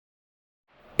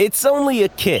It's only a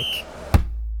kick,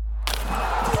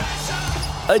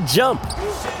 a jump,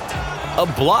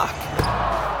 a block.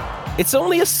 It's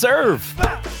only a serve.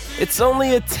 It's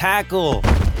only a tackle,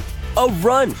 a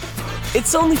run.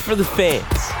 It's only for the fans.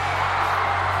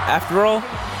 After all,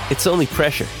 it's only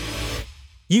pressure.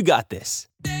 You got this.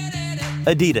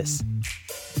 Adidas.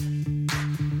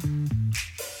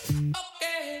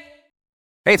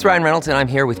 Hey, it's Ryan Reynolds, and I'm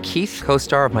here with Keith,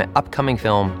 co-star of my upcoming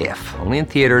film, If, only in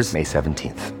theaters May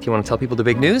 17th. Do you want to tell people the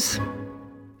big news?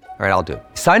 All right, I'll do it.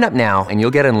 Sign up now and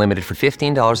you'll get unlimited for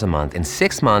 $15 a month and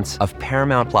 6 months of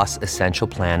Paramount Plus Essential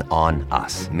Plan on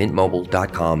us.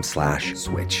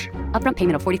 MintMobile.com/switch. Upfront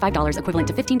payment of $45 equivalent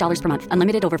to $15 per month.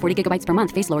 Unlimited over 40 gigabytes per month.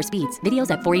 Face lower speeds.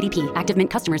 Videos at 480p. Active Mint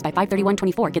customers by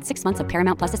 531.24 get 6 months of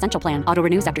Paramount Plus Essential Plan. Auto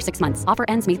renews after 6 months. Offer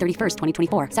ends May 31st,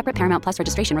 2024. Separate Paramount Plus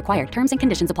registration required. Terms and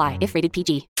conditions apply if rated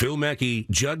PG. Phil Mackey,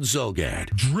 Judd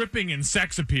Zulgad. Dripping in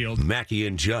sex appeal. Mackey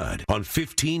and Judd on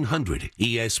 1500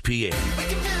 ESPN.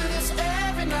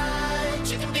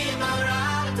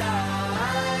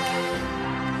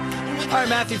 All right,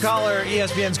 Matthew Collar,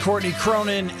 ESPN's Courtney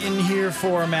Cronin in here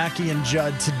for Mackey and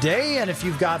Judd today. And if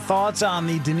you've got thoughts on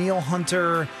the Danielle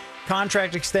Hunter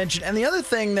contract extension, and the other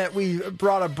thing that we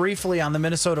brought up briefly on the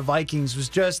Minnesota Vikings was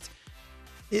just,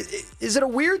 is it a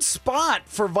weird spot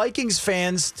for Vikings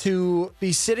fans to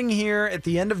be sitting here at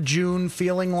the end of June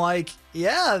feeling like,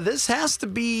 yeah, this has to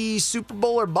be Super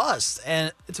Bowl or bust?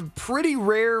 And it's a pretty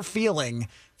rare feeling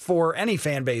for any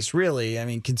fan base, really. I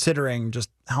mean, considering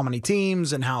just how many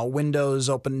teams and how windows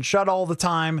open and shut all the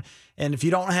time. And if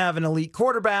you don't have an elite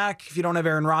quarterback, if you don't have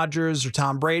Aaron Rodgers or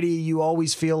Tom Brady, you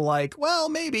always feel like, well,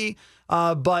 maybe.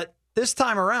 But this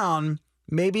time around,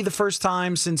 maybe the first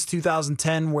time since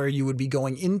 2010 where you would be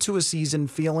going into a season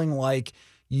feeling like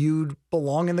you'd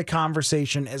belong in the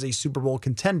conversation as a Super Bowl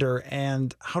contender.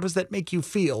 And how does that make you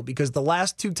feel? Because the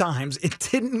last two times, it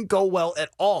didn't go well at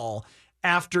all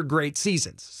after great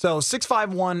seasons. So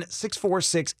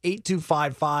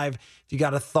 651-646-8255 if you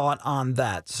got a thought on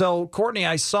that. So, Courtney,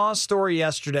 I saw a story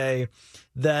yesterday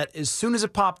that as soon as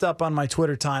it popped up on my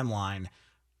Twitter timeline,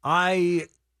 I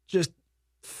just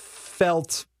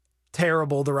felt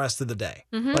terrible the rest of the day.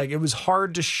 Like, it was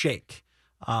hard to shake.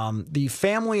 The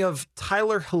family of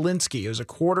Tyler Hilinski is a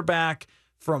quarterback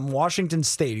from Washington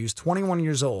State. He was 21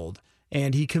 years old,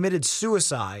 and he committed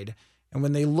suicide. And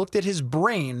when they looked at his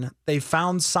brain, they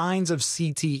found signs of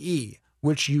CTE,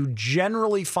 which you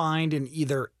generally find in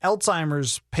either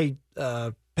Alzheimer's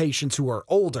patients who are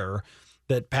older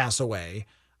that pass away,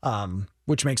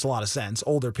 which makes a lot of sense,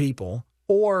 older people,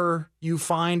 or you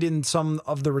find in some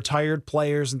of the retired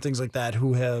players and things like that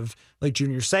who have, like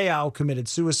Junior Seau, committed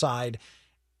suicide.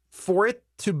 For it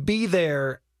to be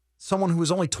there, someone who was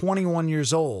only 21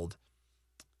 years old,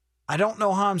 I don't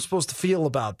know how I'm supposed to feel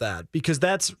about that, because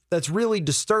that's really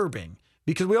disturbing,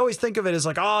 because we always think of it as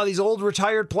like, oh, these old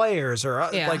retired players or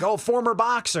like, oh, former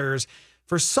boxers.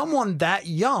 For someone that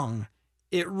young,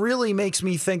 it really makes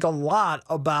me think a lot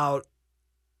about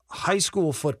high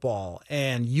school football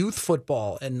and youth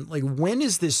football. And like, when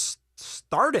is this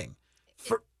starting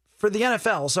for the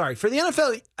NFL? Sorry, for the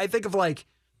NFL, I think of like,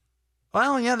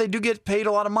 well, yeah, they do get paid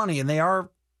a lot of money and they are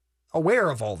aware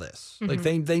of all this. Like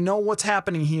they know what's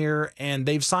happening here and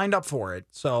they've signed up for it.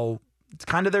 So it's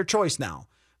kind of their choice now.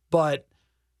 But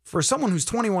for someone who's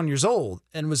 21 years old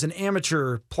and was an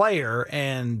amateur player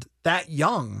and that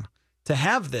young to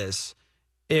have this,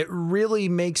 it really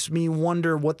makes me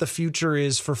wonder what the future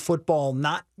is for football,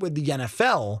 not with the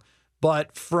NFL,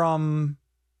 but from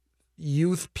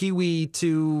youth, peewee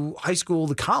to high school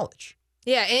to college.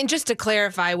 Yeah, and just to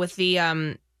clarify, with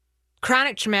the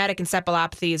chronic traumatic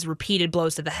encephalopathy is repeated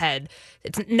blows to the head.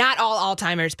 It's not all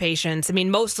Alzheimer's patients. I mean,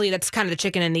 mostly that's kind of the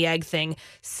chicken and the egg thing.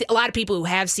 A lot of people who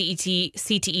have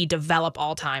CTE develop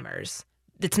Alzheimer's.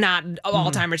 It's not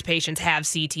Alzheimer's patients have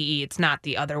CTE. It's not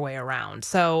the other way around.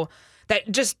 So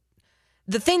that just,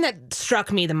 the thing that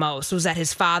struck me the most was that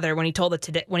his father, when he told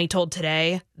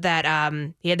today that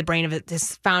he had the brain of it,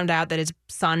 found out that his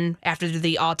son, after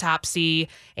the autopsy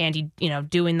and he,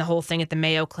 doing the whole thing at the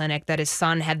Mayo Clinic, that his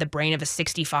son had the brain of a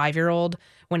 65-year-old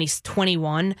when he's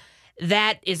 21.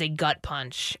 That is a gut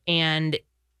punch. And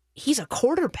he's a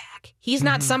quarterback. He's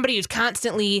not somebody who's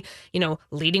constantly,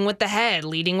 leading with the head,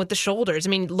 leading with the shoulders. I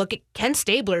mean, look at Ken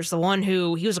Stabler's the one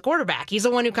who, he was a quarterback. He's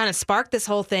the one who kind of sparked this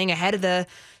whole thing ahead of the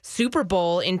Super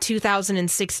Bowl in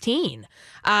 2016,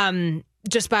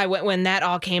 just by when that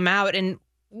all came out. And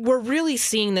we're really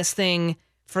seeing this thing,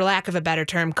 for lack of a better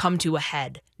term, come to a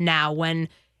head now when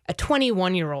a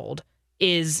 21-year-old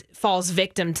falls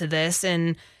victim to this.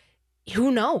 And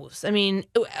who knows? I mean,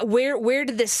 where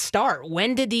did this start?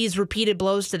 When did these repeated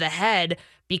blows to the head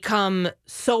become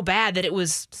so bad that it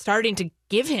was starting to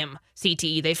give him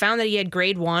CTE. They found that he had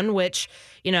grade 1, which,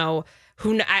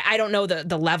 I don't know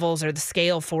the levels or the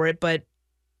scale for it, but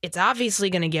it's obviously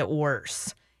going to get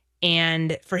worse.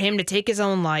 And for him to take his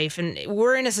own life, and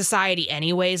we're in a society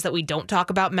anyways that we don't talk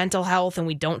about mental health and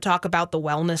we don't talk about the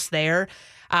wellness there.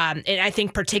 And I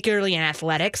think particularly in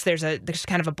athletics, there's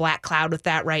kind of a black cloud with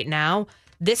that right now.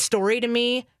 This story to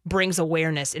me brings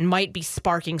awareness and might be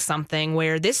sparking something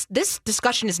where this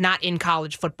discussion is not in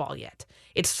college football yet.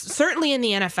 It's certainly in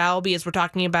the NFL because we're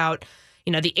talking about,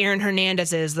 the Aaron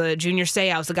Hernandezes, the Junior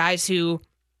Seaus, the guys who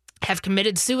have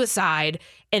committed suicide,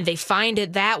 and they find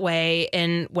it that way.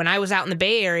 And when I was out in the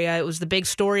Bay Area, it was the big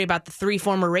story about the 3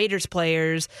 former Raiders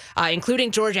players,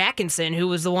 including George Atkinson, who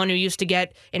was the one who used to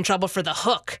get in trouble for the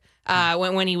hook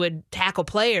when he would tackle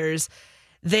players.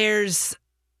 There's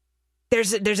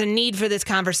a need for this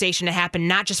conversation to happen,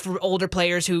 not just for older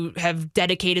players who have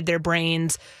dedicated their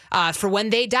brains for when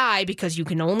they die, because you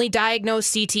can only diagnose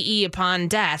CTE upon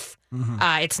death.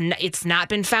 Mm-hmm. It's not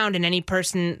been found in any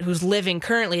person who's living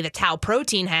currently. The tau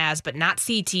protein has, but not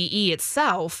CTE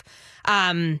itself.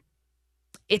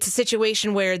 It's a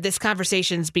situation where this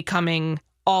conversation's becoming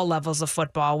all levels of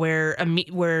football, where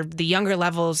the younger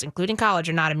levels, including college,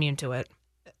 are not immune to it.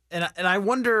 And I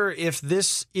wonder if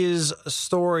this is a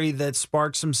story that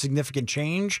sparks some significant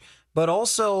change, but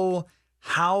also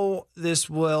how this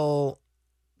will,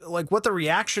 what the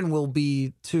reaction will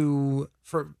be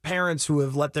for parents who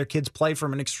have let their kids play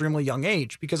from an extremely young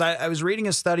age. Because I was reading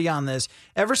a study on this.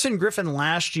 Everson Griffin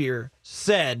last year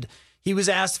said he was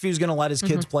asked if he was going to let his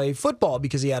kids play football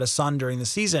because he had a son during the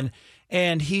season.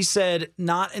 And he said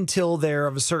not until they're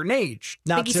of a certain age.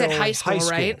 Not I think he said high school,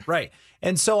 right? Right.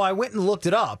 And so I went and looked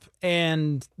it up,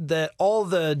 and that all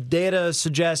the data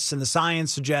suggests and the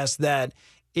science suggests that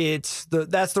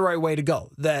that's the right way to go.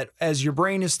 That as your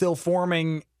brain is still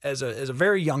forming as a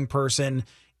very young person,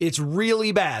 it's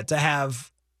really bad to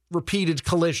have repeated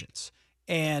collisions.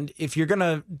 And if you're going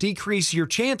to decrease your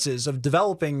chances of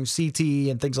developing CTE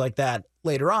and things like that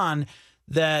later on,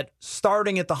 that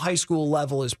starting at the high school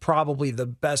level is probably the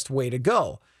best way to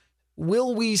go.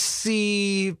 Will we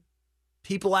see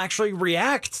people actually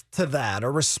react to that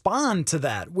or respond to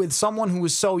that with someone who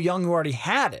was so young who already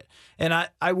had it? And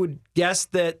I would guess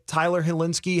that Tyler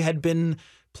Hilinski had been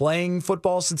playing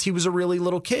football since he was a really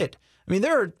little kid. I mean,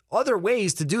 there are other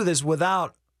ways to do this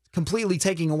without completely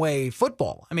taking away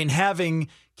football. I mean, having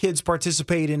kids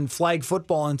participate in flag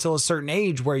football until a certain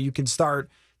age where you can start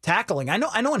tackling. I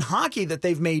know in hockey that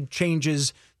they've made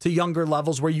changes to younger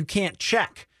levels where you can't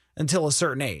check until a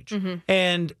certain age. Mm-hmm.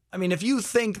 And I mean, if you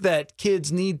think that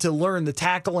kids need to learn the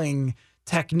tackling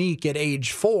technique at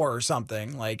age 4 or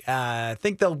something, I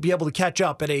think they'll be able to catch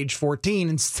up at age 14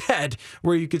 instead,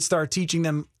 where you could start teaching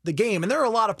them the game. And there are a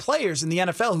lot of players in the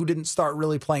NFL who didn't start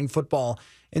really playing football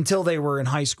until they were in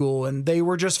high school, and they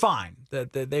were just fine,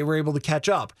 that they were able to catch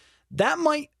up. That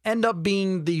might end up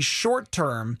being the short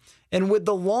term. And with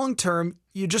the long term,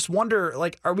 you just wonder,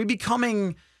 are we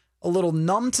becoming a little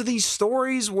numb to these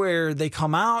stories where they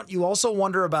come out? You also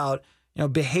wonder about,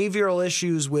 behavioral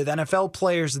issues with NFL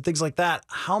players and things like that.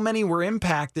 How many were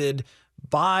impacted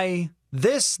by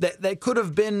this that could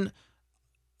have been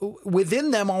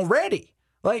within them already?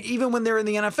 Even when they're in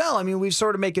the NFL, I mean, we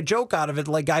sort of make a joke out of it,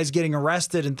 like guys getting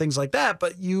arrested and things like that.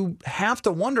 But you have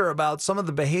to wonder about some of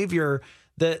the behavior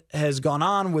that has gone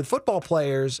on with football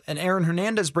players. And Aaron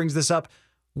Hernandez brings this up.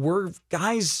 Were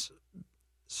guys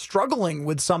struggling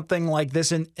with something like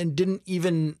this and didn't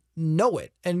even know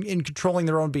it, and in controlling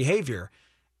their own behavior?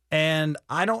 And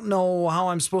I don't know how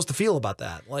I'm supposed to feel about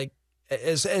that.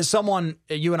 As someone,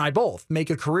 you and I both make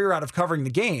a career out of covering the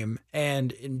game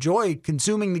and enjoy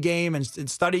consuming the game and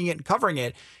studying it and covering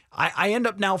it, I end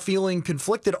up now feeling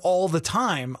conflicted all the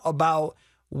time about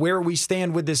where we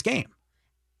stand with this game.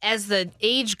 As the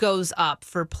age goes up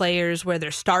for players where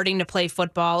they're starting to play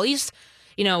football, at least,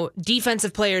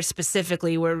 defensive players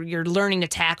specifically, where you're learning to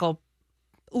tackle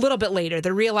a little bit later,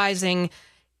 they're realizing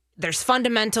there's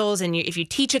fundamentals, and if you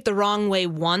teach it the wrong way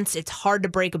once, it's hard to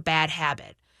break a bad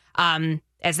habit.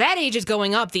 As that age is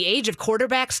going up, the age of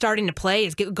quarterbacks starting to play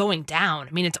is going down.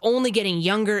 I mean, it's only getting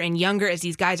younger and younger as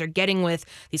these guys are getting with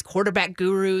these quarterback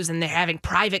gurus, and they're having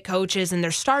private coaches, and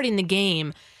they're starting the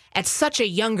game at such a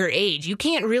younger age. You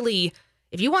can't really,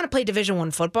 if you want to play Division I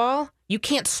football, you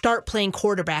can't start playing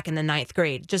quarterback in the 9th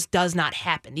grade. It just does not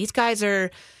happen. These guys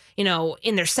are,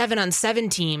 in their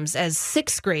 7-on-7 teams as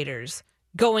 6th graders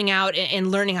going out and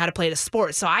learning how to play the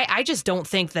sport. So I just don't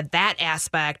think that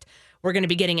aspect we're going to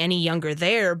be getting any younger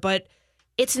there. But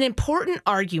it's an important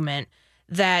argument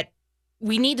that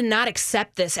we need to not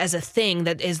accept this as a thing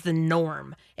that is the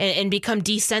norm and become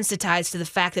desensitized to the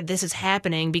fact that this is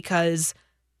happening, because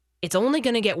it's only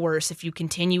going to get worse if you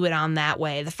continue it on that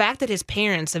way. The fact that his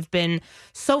parents have been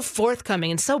so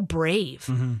forthcoming and so brave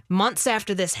months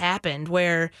after this happened,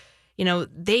 where, you know,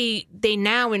 they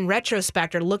now in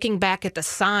retrospect are looking back at the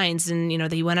signs, and, you know,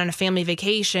 they went on a family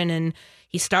vacation and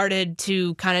he started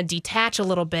to kind of detach a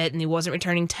little bit, and he wasn't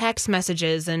returning text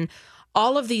messages, and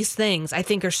all of these things I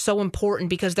think are so important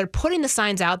because they're putting the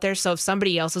signs out there. So if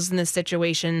somebody else is in this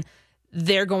situation,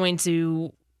 they're going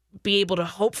to be able to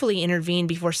hopefully intervene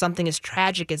before something as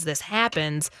tragic as this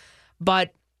happens.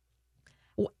 But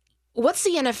what's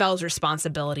the NFL's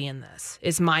responsibility in this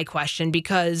is my question,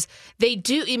 because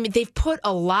they've put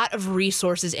a lot of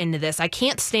resources into this. I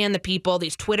can't stand the people,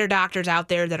 these Twitter doctors out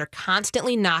there that are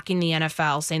constantly knocking the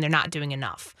NFL, saying they're not doing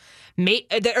enough. Or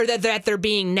that they're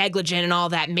being negligent and all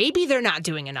that. Maybe they're not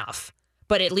doing enough,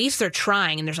 but at least they're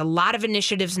trying. And there's a lot of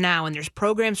initiatives now, and there's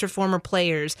programs for former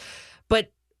players.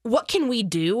 But what can we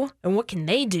do, and what can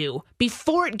they do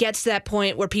before it gets to that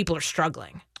point where people are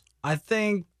struggling? I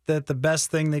think that the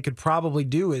best thing they could probably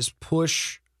do is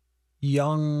push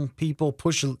young people,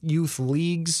 push youth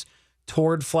leagues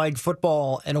toward flag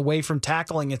football and away from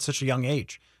tackling at such a young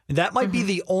age. That might be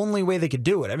the only way they could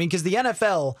do it. I mean, because the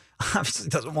NFL obviously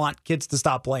doesn't want kids to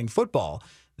stop playing football.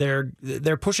 They're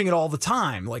pushing it all the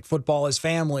time, like football is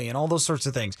family and all those sorts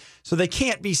of things. So they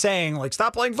can't be saying, like,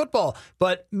 stop playing football.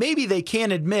 But maybe they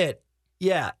can admit,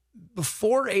 yeah,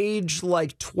 before age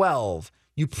like 12,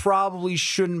 you probably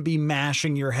shouldn't be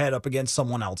mashing your head up against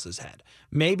someone else's head.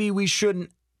 Maybe we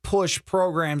shouldn't push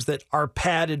programs that are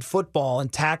padded football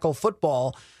and tackle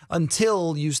football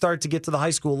until you start to get to the high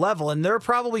school level. And there are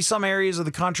probably some areas of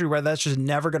the country where that's just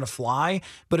never going to fly.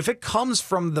 But if it comes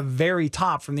from the very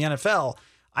top, from the NFL,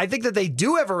 I think that they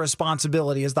do have a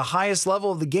responsibility as the highest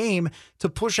level of the game to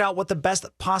push out what the best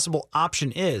possible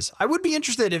option is. I would be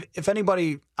interested if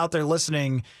anybody out there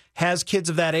listening has kids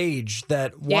of that age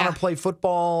that want to play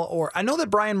football. Or I know that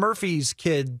Brian Murphy's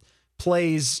kid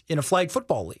plays in a flag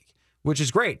football league, which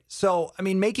is great. So, I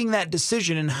mean, making that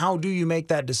decision, and how do you make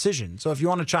that decision? So if you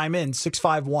want to chime in,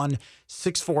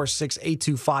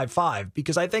 651-646-8255,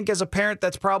 because I think as a parent,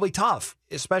 that's probably tough,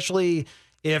 especially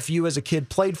if you as a kid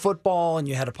played football and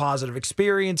you had a positive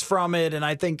experience from it. And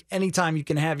I think anytime you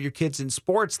can have your kids in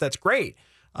sports, that's great.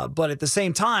 But at the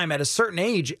same time, at a certain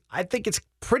age, I think it's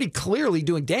pretty clearly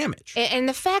doing damage. And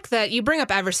the fact that you bring up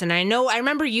Everson, I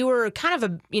remember you were kind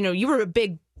of you were a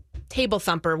big table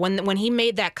thumper when he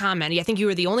made that comment. I think you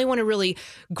were the only one who really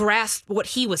grasped what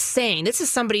he was saying. This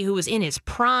is somebody who was in his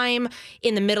prime,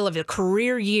 in the middle of a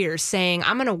career year, saying,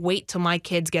 I'm going to wait till my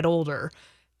kids get older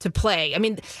to play. I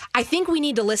mean, I think we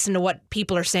need to listen to what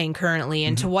people are saying currently,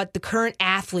 and to what the current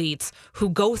athletes who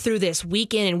go through this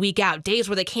week in and week out, days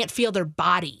where they can't feel their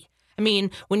body. I mean,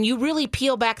 when you really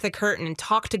peel back the curtain and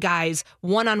talk to guys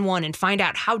one-on-one and find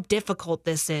out how difficult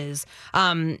this is,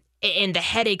 and the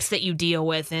headaches that you deal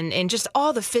with, and just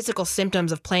all the physical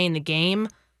symptoms of playing the game,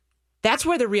 that's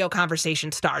where the real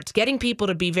conversation starts. Getting people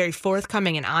to be very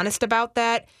forthcoming and honest about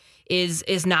that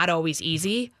is not always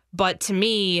easy, but to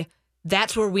me,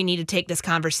 that's where we need to take this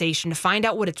conversation to find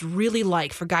out what it's really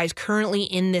like for guys currently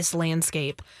in this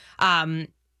landscape.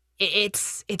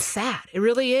 It's sad. It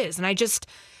really is. And I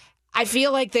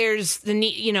feel like there's the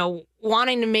need,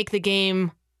 wanting to make the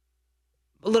game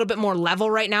a little bit more level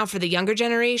right now for the younger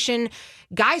generation.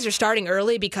 Guys are starting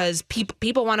early because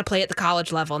people want to play at the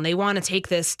college level, and they want to take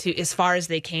this to as far as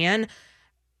they can.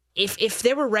 If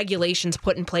there were regulations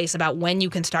put in place about when you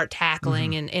can start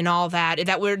tackling and all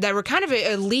that were kind of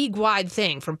a league-wide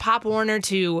thing, from Pop Warner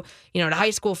to to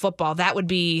high school football, that would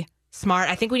be smart.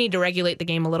 I think we need to regulate the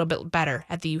game a little bit better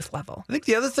at the youth level. I think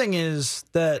the other thing is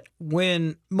that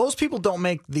when most people don't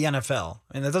make the NFL,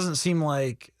 and that doesn't seem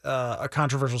like a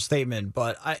controversial statement,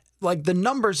 but the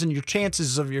numbers and your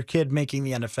chances of your kid making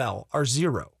the NFL are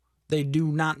zero. They do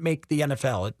not make the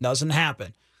NFL. It doesn't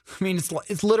happen. I mean,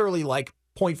 it's literally like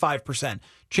 0.5%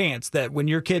 chance that when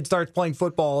your kid starts playing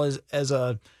football as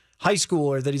a high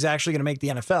schooler that he's actually going to make the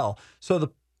NFL.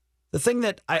 So the thing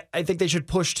that I think they should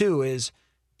push to is,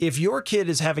 if your kid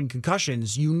is having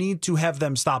concussions, you need to have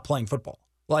them stop playing football.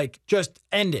 Like, just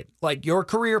end it. Like, your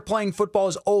career playing football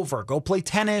is over. Go play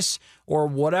tennis or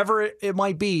whatever it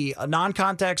might be, a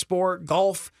non-contact sport,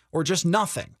 golf, or just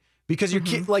nothing. Because your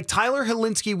kid, like Tyler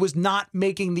Helinski, was not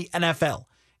making the NFL.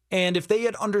 And if they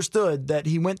had understood that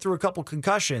he went through a couple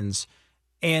concussions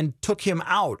and took him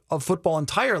out of football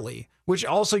entirely, which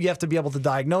also you have to be able to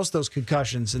diagnose those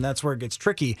concussions, and that's where it gets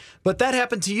tricky. But that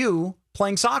happened to you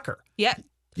playing soccer. Yeah.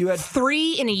 You had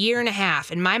 3 in a year and a half,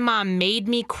 and my mom made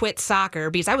me quit soccer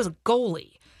because I was a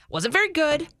goalie. Wasn't very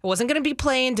good. I wasn't going to be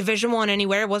playing Division I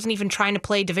anywhere. I wasn't even trying to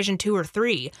play Division II or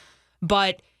III.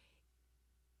 But,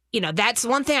 that's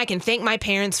one thing I can thank my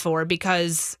parents for,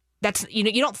 because that's,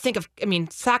 you don't think of,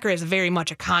 soccer is very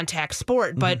much a contact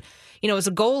sport, but, as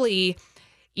a goalie,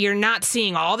 you're not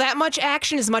seeing all that much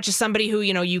action as much as somebody who,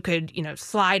 you could,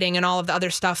 sliding and all of the other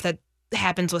stuff that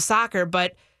happens with soccer.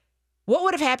 But what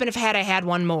would have happened if I had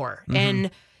one more?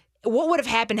 And what would have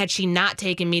happened had she not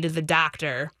taken me to the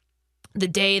doctor the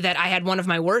day that I had one of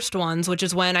my worst ones, which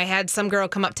is when I had some girl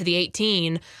come up to the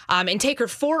 18 and take her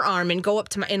forearm and go up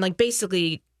to my, and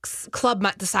basically club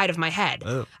the side of my head.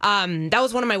 Oh. That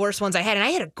was one of my worst ones I had. And I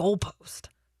had a goalpost,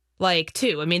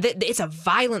 too. It's a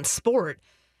violent sport.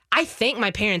 I thank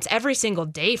my parents every single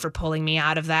day for pulling me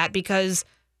out of that, because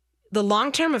the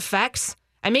long-term effects,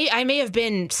 I may have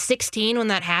been 16 when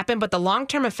that happened, but the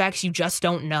long-term effects you just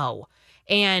don't know.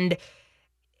 And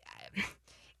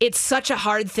it's such a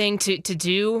hard thing to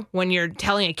do when you're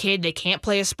telling a kid they can't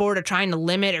play a sport, or trying to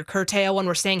limit or curtail when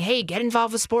we're saying, hey, get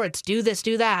involved with sports, do this,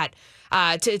 do that,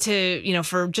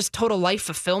 for just total life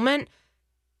fulfillment.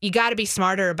 You got to be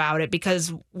smarter about it,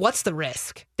 because what's the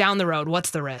risk down the road? What's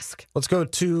the risk? Let's go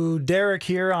to Derek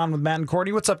here on with Matt and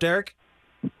Courtney. What's up, Derek?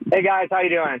 Hey, guys. How you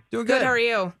doing? Doing good. How are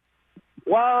you?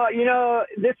 Well,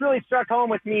 this really struck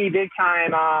home with me big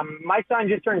time. My son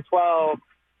just turned 12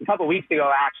 a couple weeks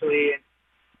ago, actually.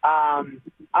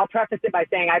 I'll preface it by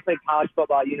saying I played college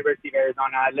football at University of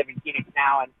Arizona. I live in Phoenix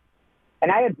now.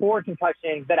 And I had 4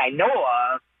 concussions that I know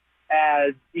of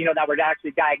as, that were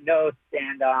actually diagnosed.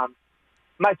 And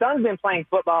my son's been playing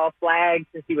football flag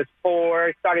since he was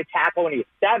 4, started tackle when he was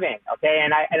 7, okay?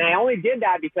 And I only did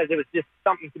that because it was just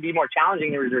something to be more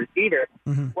challenging as a receiver.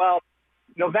 Well,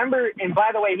 November, and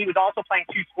by the way, he was also playing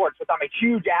 2 sports, which I'm a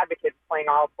huge advocate for playing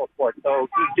all 4 sports. So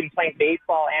he's been playing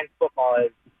baseball and football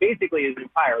basically his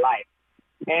entire life.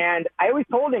 And I always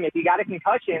told him if he got a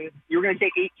concussion, you were going to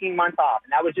take 18 months off.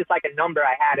 And that was just like a number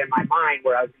I had in my mind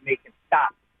where I was going to make him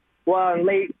stop. Well, in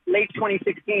late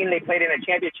 2016, they played in a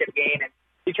championship game, and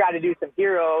he tried to do some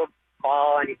hero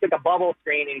ball, and he took a bubble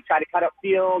screen, and he tried to cut up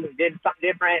field and did something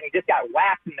different, and he just got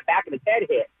whacked in the back of his head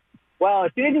hit. Well,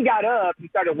 as soon as he got up, he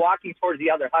started walking towards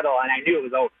the other huddle, and I knew it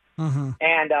was over.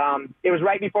 And it was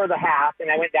right before the half,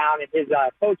 and I went down, and his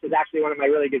coach was actually one of my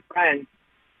really good friends.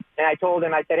 And I told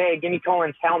him, I said, hey, give me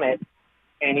Cohen's helmet.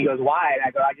 And he goes, why? And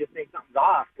I go, I just think something's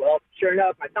off. Well, sure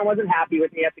enough, my son wasn't happy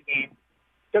with me at the game.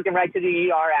 Took him right to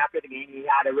the ER after the game. He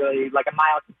had a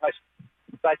mild concussion.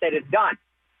 So I said, it's done.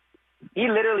 He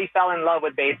literally fell in love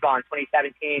with baseball in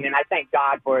 2017, and I thank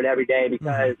God for it every day,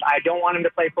 because I don't want him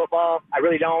to play football. I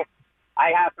really don't.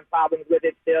 I have some problems with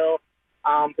it still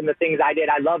from the things I did.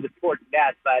 I love the sport to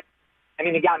death, but,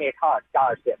 it got me a college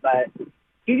scholarship. But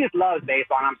he just loves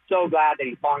baseball, and I'm so glad that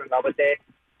he's fallen in love with it.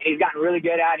 And he's gotten really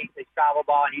good at it. He plays travel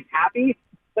ball, and he's happy.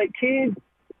 But kids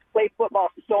play football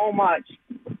so much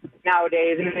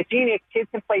nowadays. And in the Phoenix, kids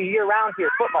can play year-round here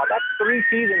football. That's 3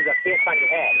 seasons of hits on your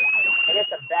head. And it's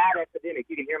a bad epidemic.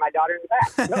 You can hear my daughter in the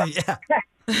back.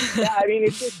 Yeah,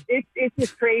 it's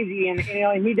just crazy. And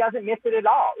he doesn't miss it at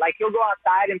all. He'll go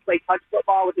outside and play touch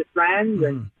football with his friends,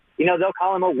 and, they'll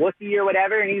call him a wussy or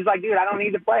whatever. And he's like, dude, I don't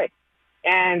need to play.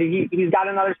 And he's got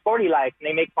another sport he likes, and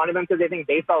they make fun of him because they think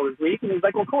baseball is weak. And he's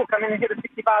like, well, cool, come in and hit a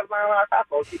 65-mile-an-hour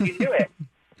fastball. See if you can do it.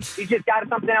 He's just got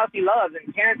something else he loves,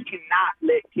 and parents cannot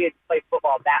let kids play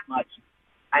football that much.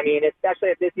 Especially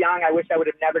at this young, I wish I would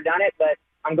have never done it, but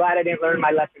I'm glad I didn't learn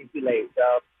my lesson too late. So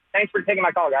thanks for taking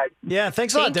my call, guys. Yeah,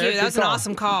 thanks a lot, Derek. Thank you. That was an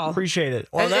awesome call. Appreciate it.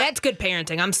 Well, that's good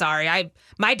parenting. I'm sorry.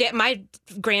 My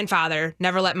grandfather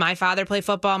never let my father play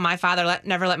football. My father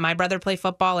never let my brother play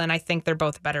football, and I think they're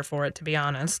both better for it, to be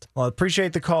honest. Well, I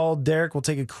appreciate the call, Derek. We'll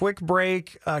take a quick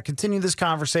break, continue this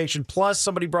conversation. Plus,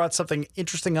 somebody brought something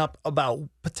interesting up about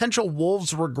potential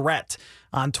Wolves regret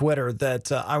on Twitter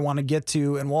that I want to get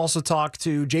to. And we'll also talk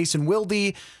to Jason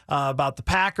Wilde about the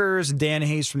Packers, and Dan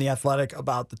Hayes from The Athletic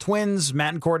about the Twins.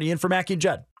 Matt and Courtney in for Mackie and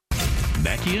Judd.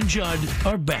 Mackie and Judd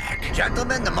are back.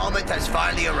 Gentlemen, the moment has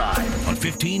finally arrived. On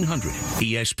 1500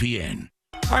 ESPN.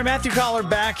 All right, Matthew Collar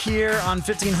back here on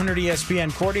 1500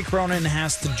 ESPN. Courtney Cronin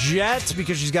has to jet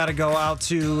because she's got to go out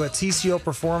to a TCO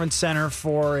Performance Center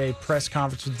for a press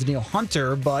conference with Danielle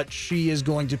Hunter, but she is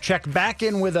going to check back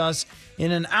in with us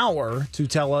in an hour to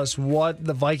tell us what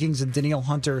the Vikings and Danielle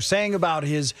Hunter are saying about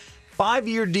his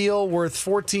 5-year deal worth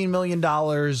 $14 million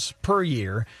per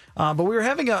year. But we were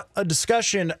having a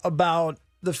discussion about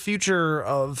the future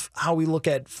of how we look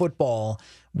at football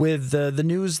with the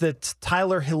news that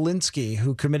Tyler Hilinski,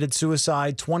 who committed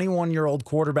suicide, 21-year-old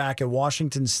quarterback at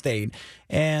Washington State,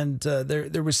 and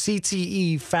there was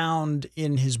CTE found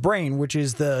in his brain, which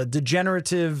is the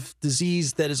degenerative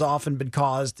disease that has often been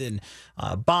caused in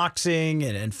boxing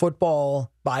and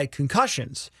football by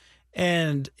concussions.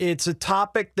 And it's a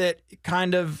topic that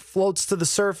kind of floats to the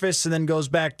surface and then goes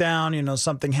back down. You know,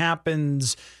 something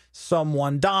happens,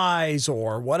 someone dies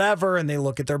or whatever, and they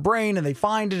look at their brain and they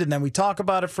find it, and then we talk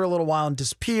about it for a little while and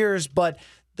disappears. But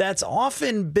that's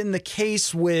often been the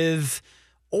case with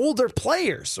older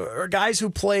players or guys who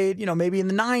played, you know, maybe in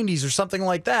the 90s or something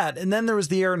like that. And then there was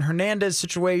the Aaron Hernandez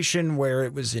situation where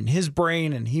it was in his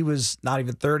brain and he was not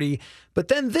even 30. But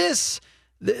then this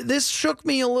shook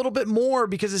me a little bit more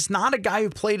because it's not a guy who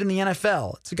played in the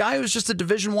NFL. It's a guy who's just a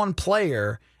Division I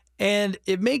player. And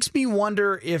it makes me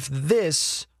wonder if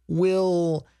this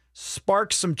will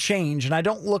spark some change. And I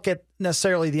don't look at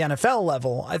necessarily the NFL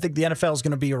level. I think the NFL is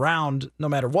going to be around no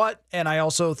matter what. And I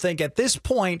also think at this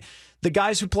point, the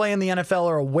guys who play in the NFL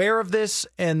are aware of this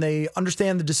and they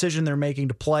understand the decision they're making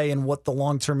to play and what the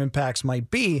long-term impacts might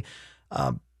be.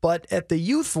 But at the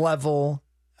youth level,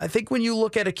 I think when you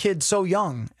look at a kid so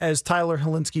young as Tyler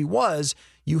Hilinski was,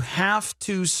 you have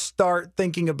to start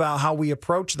thinking about how we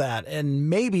approach that. And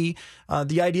maybe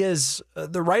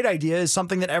the right idea is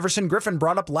something that Everson Griffin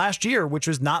brought up last year, which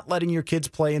was not letting your kids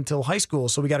play until high school.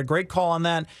 So we got a great call on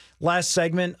that. Last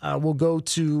segment, we'll go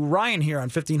to Ryan here on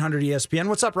 1500 ESPN.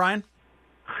 What's up, Ryan?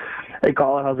 Hey,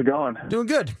 caller. How's it going? Doing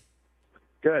good.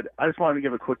 Good. I just wanted to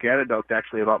give a quick anecdote,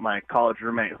 actually, about my college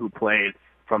roommate who played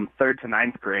from 3rd to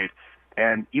 9th grade.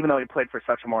 And even though he played for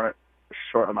such a more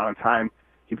short amount of time,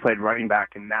 he played running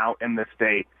back. And now in this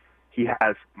state, he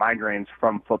has migraines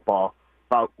from football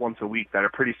about once a week that are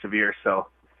pretty severe. So,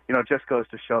 you know, it just goes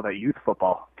to show that youth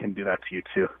football can do that to you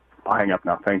too. I'll hang up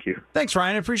now. Thank you. Thanks,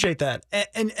 Ryan. I appreciate that.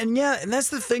 And that's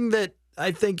the thing that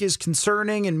I think is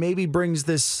concerning and maybe brings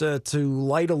this to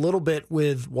light a little bit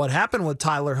with what happened with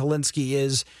Tyler Hilinski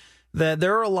is that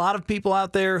there are a lot of people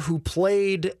out there who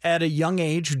played at a young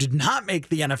age who did not make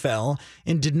the NFL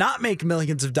and did not make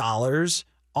millions of dollars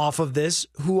off of this,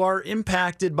 who are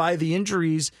impacted by the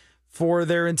injuries for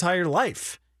their entire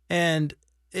life. And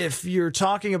if you're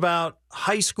talking about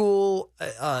high school,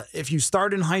 if you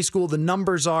start in high school, the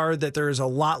numbers are that there is a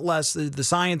lot less, the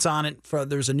science on it,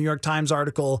 there's a New York Times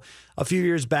article a few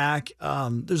years back,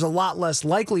 there's a lot less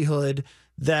likelihood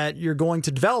that you're going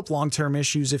to develop long-term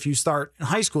issues if you start in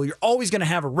high school. You're always going to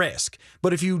have a risk.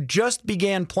 But if you just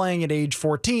began playing at age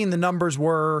 14, the numbers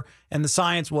were, and the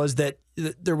science was that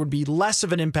there would be less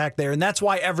of an impact there. And that's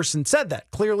why Everson said that.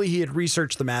 Clearly, he had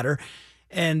researched the matter,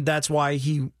 and that's why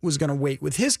he was going to wait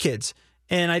with his kids.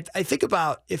 And I think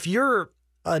about if you're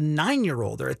a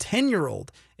 9-year-old or a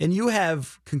 10-year-old and you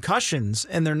have concussions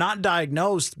and they're not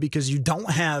diagnosed because you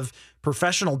don't have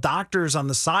professional doctors on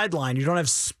the sideline, you don't have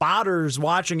spotters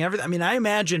watching everything. I mean, I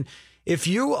imagine if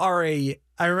you are I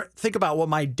think about what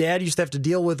my dad used to have to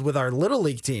deal with our Little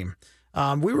League team.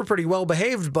 We were pretty well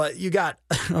behaved, but you got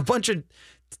a bunch of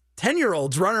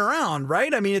 10-year-olds running around,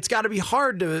 right? I mean, it's got to be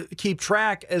hard to keep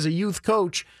track as a youth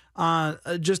coach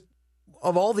just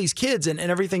of all these kids and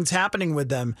everything's happening with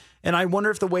them. And I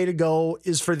wonder if the way to go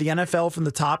is for the NFL from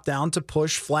the top down to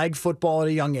push flag football at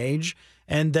a young age.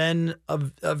 And then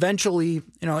eventually,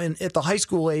 you know, at the high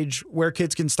school age where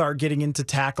kids can start getting into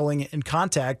tackling and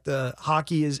contact,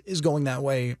 hockey is going that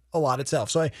way a lot itself.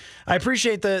 So I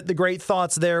appreciate the great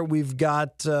thoughts there. We've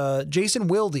got Jason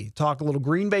Wilde talk a little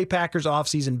Green Bay Packers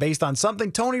offseason based on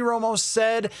something Tony Romo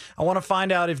said. I want to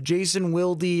find out if Jason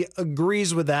Wilde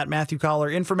agrees with that. Matthew Collar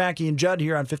in for Mackey and Judd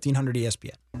here on 1500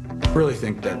 ESPN. I really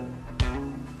think that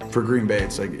for Green Bay,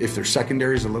 it's like if their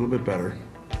secondary is a little bit better,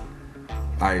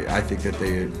 I think that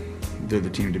they're the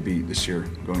team to beat this year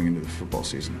going into the football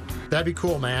season. That'd be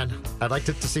cool, man. I'd like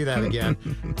to see that again.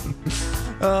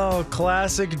 Oh,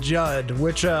 classic Judd,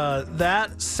 which that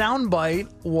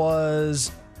soundbite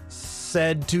was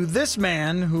said to this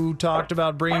man who talked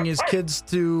about bringing his kids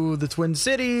to the Twin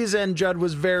Cities, and Judd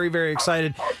was very, very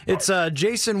excited. It's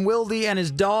Jason Wilde and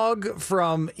his dog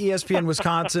from ESPN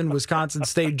Wisconsin, Wisconsin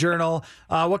State Journal.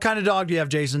 What kind of dog do you have,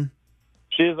 Jason?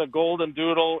 She's a golden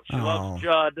doodle. She loves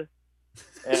Judd,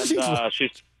 and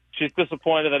she's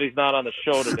disappointed that he's not on the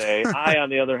show today. I, on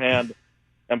the other hand,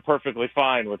 am perfectly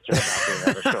fine with Judd not being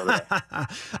on the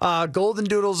show today. Golden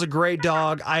Doodle's a great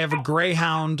dog. I have a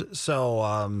greyhound,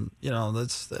 so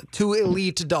that's two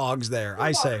elite dogs there,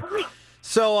 I say.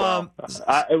 So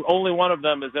only one of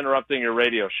them is interrupting your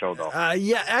radio show, though.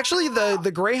 Yeah, actually,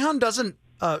 the greyhound doesn't.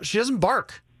 She doesn't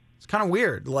bark. It's kind of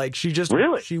weird. Like she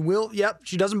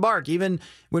doesn't bark. Even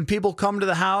when people come to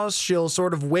the house, she'll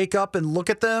sort of wake up and look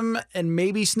at them and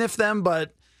maybe sniff them,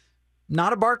 but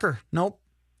not a barker. Nope.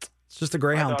 It's just a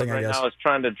greyhound thing, I guess. Now is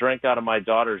trying to drink out of my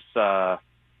daughter's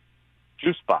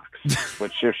juice box,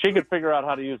 which if she could figure out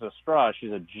how to use a straw,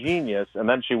 she's a genius. And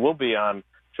then she'll be on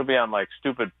like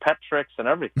stupid pet tricks and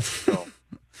everything. So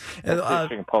let's see if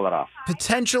she can pull it off.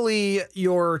 Potentially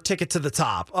your ticket to the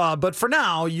top. But for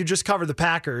now, you just cover the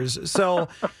Packers. So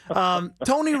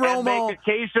Tony Romo.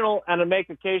 And make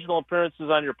occasional appearances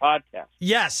on your podcast.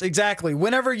 Yes, exactly.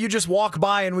 Whenever you just walk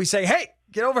by and we say, hey,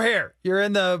 get over here. You're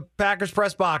in the Packers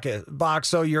press box,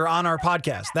 so you're on our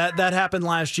podcast. That happened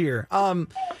last year.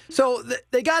 So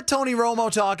they got Tony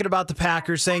Romo talking about the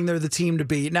Packers, saying they're the team to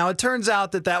beat. Now, it turns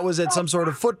out that was at some sort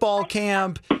of football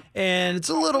camp, and it's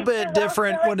a little bit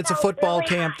different when it's a football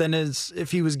camp than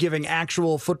if he was giving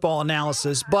actual football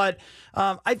analysis. But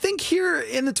I think here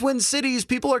in the Twin Cities,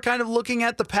 people are kind of looking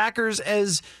at the Packers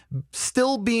as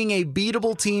still being a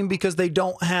beatable team because they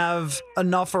don't have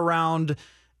enough around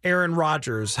Aaron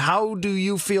Rodgers. How do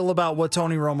you feel about what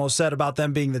Tony Romo said about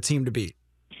them being the team to beat?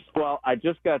 Well, I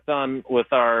just got done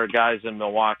with our guys in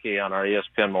Milwaukee on our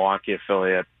ESPN Milwaukee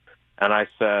affiliate, and I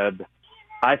said,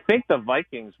 I think the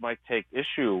Vikings might take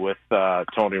issue with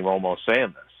Tony Romo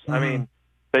saying this. Mm-hmm. I mean,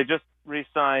 they just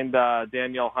re-signed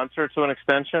Danielle Hunter to an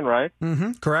extension, right?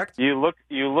 Mm-hmm. Correct. You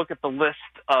look at the list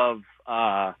of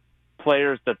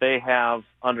players that they have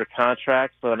under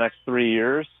contract for the next 3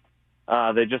 years.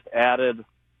 They just added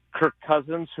Kirk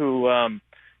Cousins, who,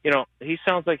 he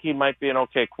sounds like he might be an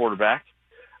okay quarterback.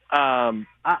 I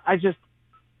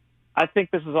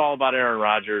think this is all about Aaron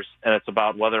Rodgers, and it's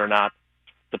about whether or not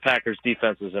the Packers'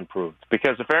 defense is improved.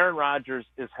 Because if Aaron Rodgers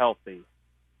is healthy,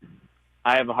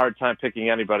 I have a hard time picking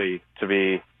anybody to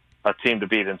be a team to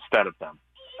beat instead of them.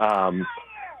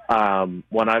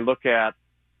 When I look at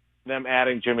them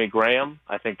adding Jimmy Graham,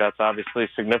 I think that's obviously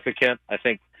significant. I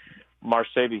think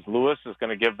Mercedes Lewis is going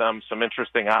to give them some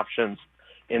interesting options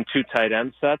in 2 tight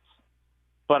end sets.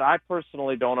 But I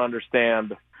personally don't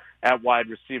understand at wide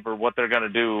receiver what they're going to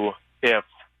do if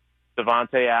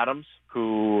Davante Adams,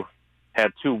 who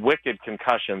had 2 wicked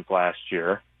concussions last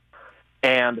year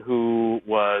and who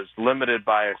was limited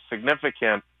by a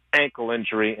significant ankle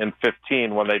injury in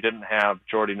 2015 when they didn't have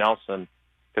Jordy Nelson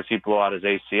because he blew out his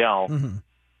ACL, mm-hmm.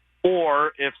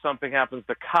 or if something happens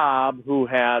to Cobb, who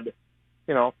had,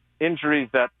 injuries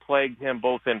that plagued him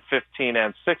both in 15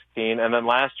 and 16, and then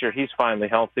last year he's finally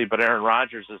healthy, but Aaron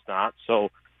Rodgers is not. So,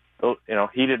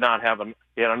 he did not have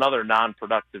he had another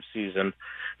non-productive season.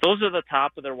 Those are the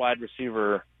top of their wide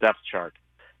receiver depth chart,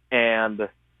 and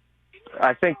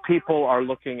I think people are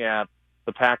looking at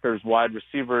the Packers wide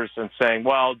receivers and saying,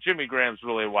 "Well, Jimmy Graham's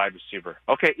really a wide receiver."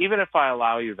 Okay, even if I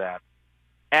allow you that,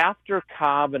 after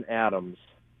Cobb and Adams,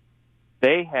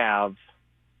 they have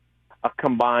a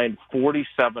combined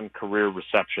 47 career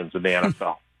receptions in the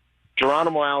NFL.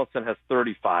 Geronimo Allison has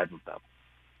 35 of them.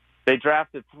 They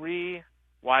drafted 3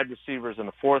 wide receivers in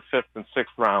the 4th, 5th, and 6th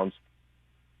rounds.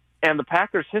 And the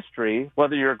Packers' history,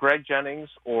 whether you're Greg Jennings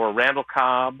or Randall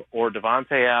Cobb or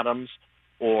Davante Adams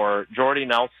or Jordy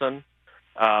Nelson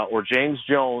or James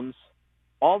Jones,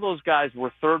 all those guys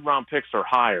were 3rd-round picks or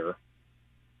higher,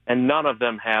 and none of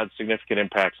them had significant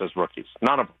impacts as rookies.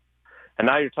 None of them. And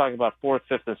now you're talking about 4th,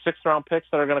 5th, and 6th round picks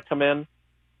that are going to come in.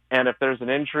 And if there's an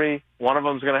injury, one of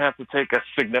them is going to have to take a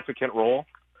significant role.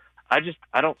 I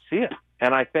don't see it.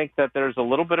 And I think that there's a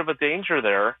little bit of a danger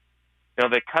there.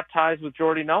 They cut ties with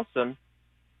Jordy Nelson,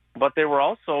 but they were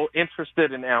also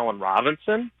interested in Allen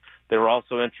Robinson. They were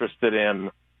also interested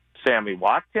in Sammy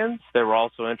Watkins. They were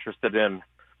also interested in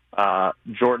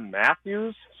Jordan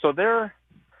Matthews. So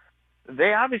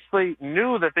they obviously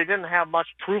knew that they didn't have much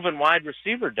proven wide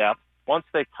receiver depth once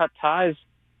they cut ties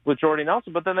with Jordy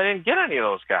Nelson, but then they didn't get any of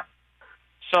those guys.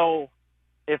 So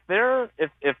if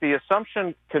the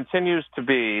assumption continues to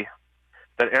be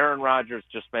that Aaron Rodgers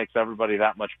just makes everybody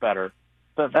that much better,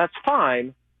 that's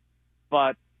fine,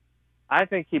 but I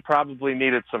think he probably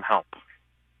needed some help.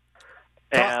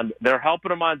 And they're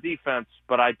helping him on defense,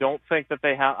 but I don't think that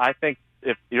they have. I think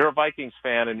if you're a Vikings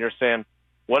fan and you're saying,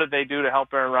 what did they do to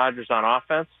help Aaron Rodgers on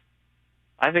offense?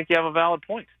 I think you have a valid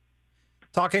point.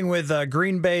 Talking with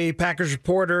Green Bay Packers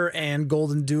reporter and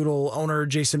Golden Doodle owner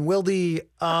Jason Wilde.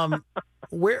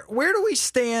 Where do we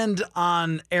stand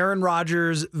on Aaron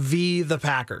Rodgers v. the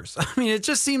Packers? I mean, it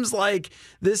just seems like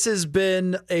this has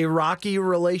been a rocky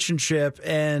relationship.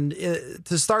 And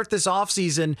to start this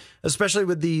offseason, especially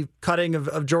with the cutting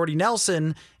of Jordy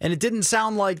Nelson, and it didn't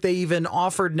sound like they even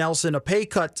offered Nelson a pay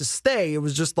cut to stay. It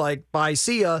was just like, bye,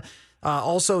 see ya.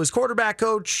 Also, his quarterback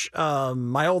coach,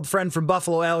 my old friend from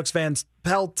Buffalo, Alex Van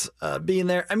Pelt, being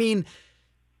there. I mean,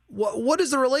 what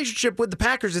is the relationship with the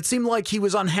Packers? It seemed like he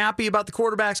was unhappy about the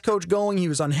quarterback's coach going. He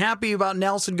was unhappy about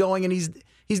Nelson going, and he's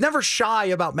never shy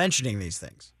about mentioning these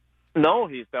things. No,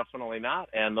 he's definitely not,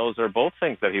 and those are both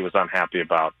things that he was unhappy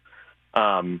about.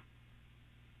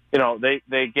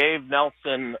 They gave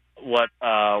Nelson what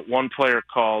one player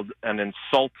called an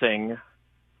insulting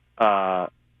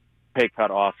pay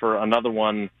cut offer. Another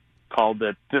one called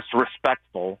it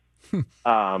disrespectful.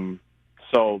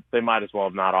 So they might as well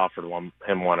have not offered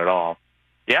him one at all.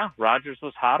 Yeah, Rodgers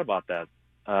was hot about that.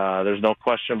 There's no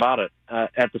question about it.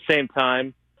 At the same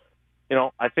time,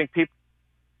 I think people.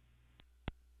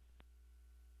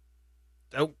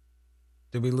 Oh,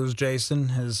 did we lose Jason?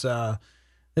 His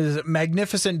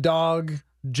magnificent dog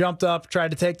jumped up,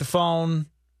 tried to take the phone,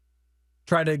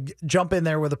 tried to jump in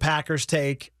there with a Packers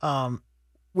take.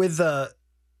 With the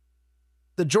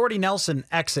Jordy Nelson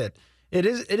exit, it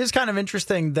is kind of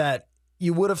interesting that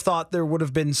you would have thought there would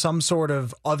have been some sort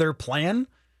of other plan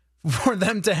for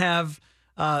them to have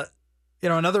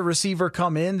another receiver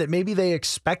come in, that maybe they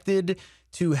expected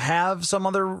to have some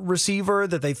other receiver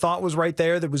that they thought was right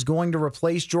there that was going to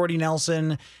replace Jordy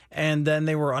Nelson, and then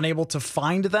they were unable to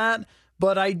find that.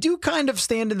 But I do kind of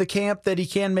stand in the camp that he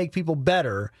can make people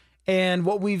better. And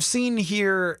what we've seen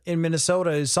here in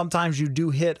Minnesota is sometimes you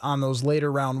do hit on those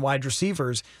later round wide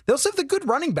receivers. They also have the good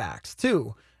running backs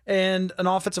too, and an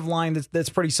offensive line that's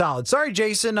pretty solid. Sorry,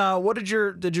 Jason. What did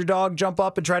your dog jump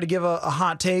up and try to give a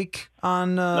hot take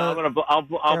on? No, I'll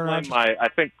blame I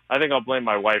think I'll blame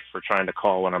my wife for trying to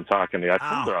call when I'm talking to you. I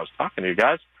told her I was talking to you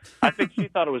guys. I think she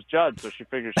thought it was Judd, so she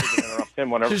figured she could interrupt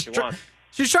him whenever she wants.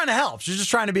 She's trying to help. She's just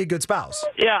trying to be a good spouse.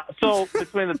 Yeah, so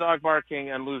between the dog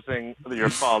barking and losing your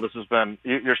call, this has been,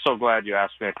 you're so glad you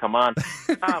asked me to come on.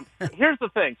 Here's the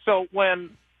thing. So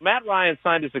when Matt Ryan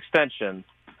signed his extension,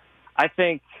 I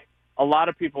think a lot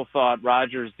of people thought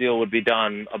Rodgers' deal would be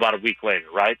done about a week later,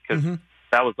 right? Because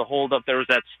that was the holdup. There was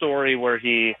that story where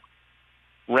he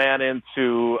ran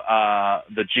into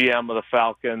the GM of the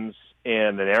Falcons in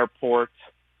an airport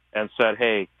and said,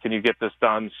 hey, can you get this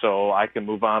done so I can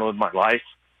move on with my life?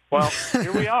 Well,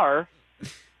 here we are.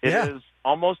 It is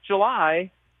almost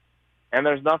July, and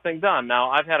there's nothing done.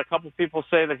 Now, I've had a couple people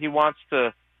say that he wants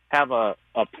to have a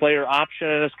player option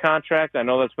in his contract. I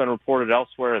know that's been reported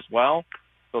elsewhere as well.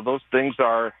 So those things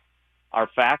are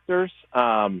factors.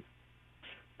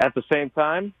 At the same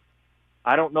time,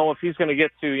 I don't know if he's going to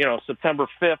get to, September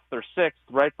 5th or 6th,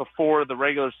 right before the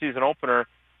regular season opener,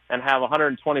 and have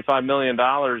 $125 million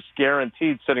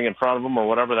guaranteed sitting in front of him, or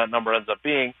whatever that number ends up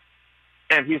being.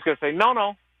 And he's going to say,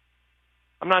 no,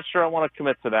 I'm not sure I want to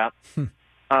commit to that.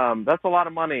 That's a lot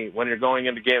of money when you're going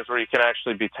into games where you can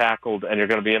actually be tackled and you're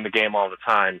going to be in the game all the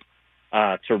time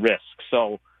to risk.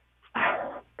 So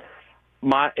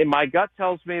my gut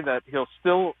tells me that he'll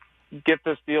still get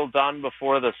this deal done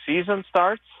before the season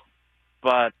starts,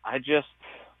 but I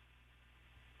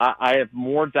have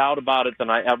more doubt about it than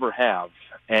I ever have.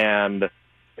 And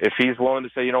if he's willing to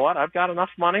say, you know what, I've got enough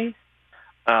money,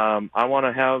 I want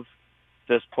to have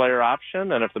this player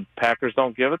option, and if the Packers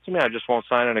don't give it to me, I just won't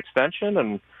sign an extension.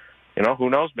 And, who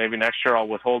knows, maybe next year I'll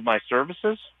withhold my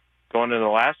services going into the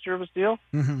last year of his deal.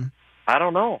 I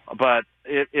don't know. But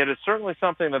it is certainly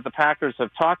something that the Packers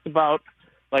have talked about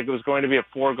like it was going to be a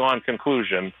foregone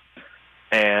conclusion.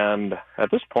 And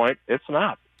at this point, it's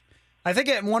not. I think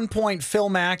at one point, Phil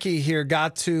Mackey here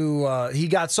got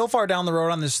so far down the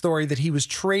road on this story that he was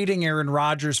trading Aaron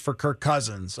Rodgers for Kirk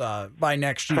Cousins by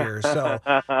next year. So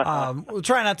we'll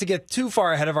try not to get too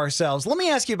far ahead of ourselves. Let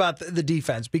me ask you about the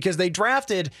defense, because they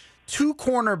drafted two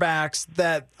cornerbacks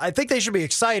that I think they should be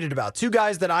excited about. Two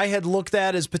guys that I had looked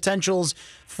at as potentials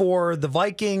for the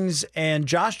Vikings, and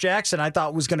Josh Jackson I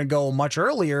thought was going to go much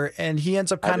earlier, and he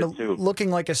ends up kind of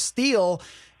looking like a steal.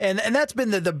 And that's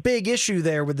been the big issue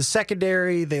there with the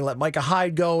secondary. They let Micah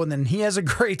Hyde go, and then he has a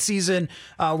great season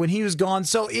when he was gone.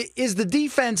 So is the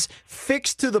defense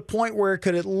fixed to the point where it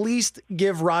could at least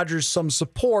give Rodgers some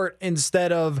support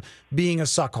instead of being a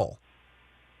suckhole?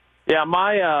 Yeah,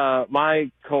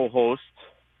 my co-host,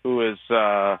 who is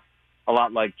a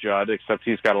lot like Judd, except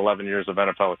he's got 11 years of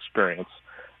NFL experience,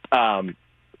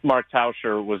 Mark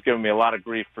Tauscher, was giving me a lot of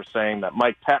grief for saying that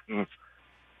Mike Pettin,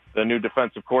 the new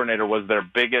defensive coordinator, was their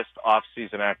biggest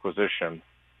offseason acquisition.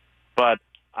 But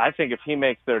I think if he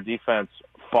makes their defense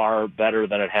far better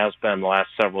than it has been the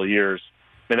last several years,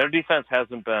 I mean, their defense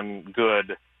hasn't been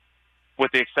good,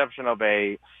 with the exception of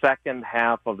a second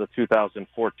half of the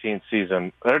 2014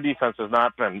 season. Their defense has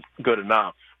not been good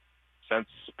enough since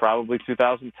probably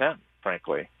 2010,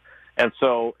 frankly. And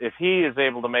so if he is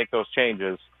able to make those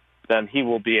changes, then he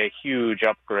will be a huge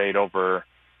upgrade over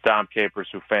Dom Capers,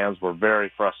 who fans were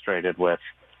very frustrated with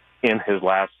in his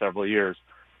last several years.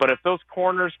 But if those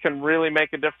corners can really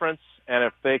make a difference, and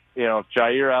if they, if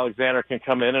Jair Alexander can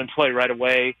come in and play right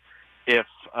away, if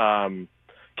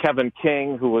Kevin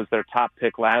King, who was their top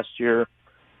pick last year,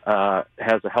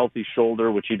 has a healthy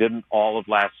shoulder, which he didn't all of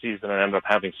last season and ended up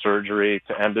having surgery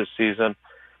to end his season,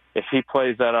 if he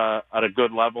plays at a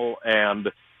good level, and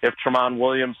if Tramon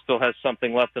Williams still has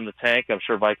something left in the tank, I'm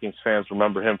sure Vikings fans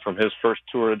remember him from his first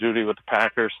tour of duty with the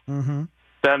Packers,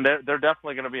 then they're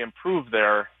definitely going to be improved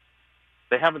there.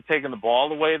 They haven't taken the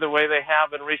ball away the way they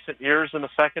have in recent years in the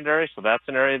secondary, so that's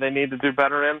an area they need to do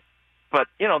better in. But,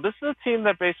 this is a team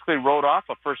that basically wrote off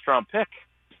a first-round pick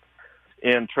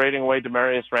in trading away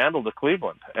Demarius Randall to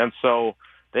Cleveland. And so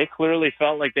they clearly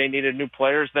felt like they needed new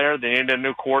players there. They needed a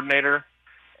new coordinator.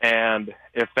 And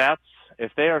if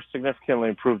they are significantly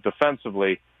improved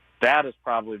defensively, that is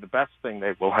probably the best thing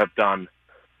they will have done,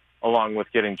 along with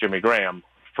getting Jimmy Graham,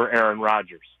 for Aaron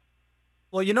Rodgers.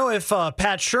 Well, if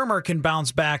Pat Shurmur can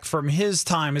bounce back from his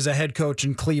time as a head coach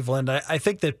in Cleveland, I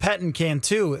think that Pettine can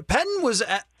too. Pettine was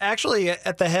actually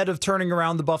at the head of turning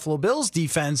around the Buffalo Bills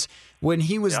defense when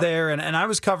he was there, and I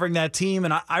was covering that team,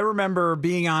 and I remember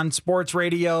being on sports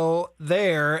radio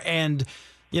there, and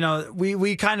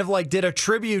we kind of like did a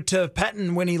tribute to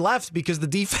Pettine when he left because the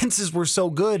defenses were so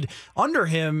good under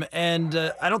him. And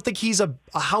I don't think he's a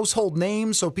household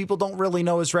name, so people don't really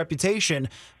know his reputation.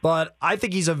 But I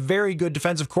think he's a very good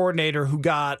defensive coordinator who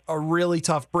got a really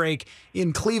tough break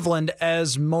in Cleveland,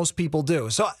 as most people do.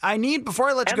 So before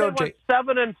I let you go, Jay.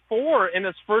 7-4 in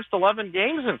his first 11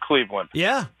 games in Cleveland.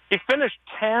 Yeah. He finished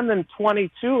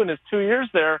 10-22 in his 2 years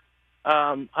there.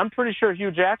 I'm pretty sure Hugh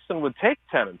Jackson would take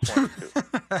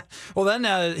 10-22. Well,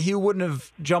 then he wouldn't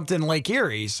have jumped in Lake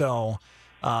Erie, so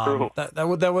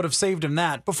that would have saved him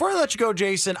that. Before I let you go,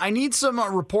 Jason, I need some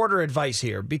reporter advice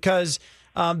here, because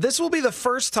this will be the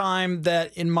first time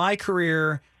that in my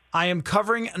career I am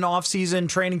covering an off-season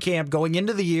training camp going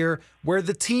into the year where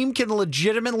the team can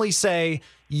legitimately say,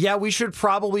 yeah, we should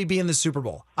probably be in the Super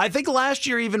Bowl. I think last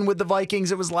year, even with the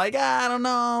Vikings, it was like, I don't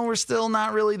know, we're still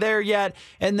not really there yet.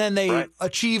 And then they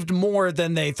achieved more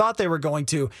than they thought they were going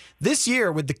to. This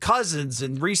year, with the Cousins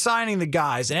and re-signing the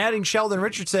guys and adding Sheldon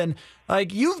Richardson,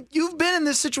 like you've been in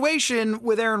this situation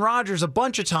with Aaron Rodgers a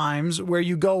bunch of times where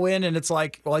you go in and it's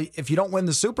like, well, if you don't win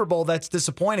the Super Bowl, that's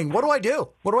disappointing. What do I do?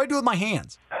 What do I do with my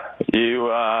hands?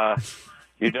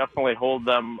 You definitely hold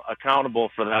them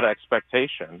accountable for that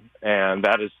expectation, and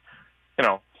that is,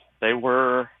 they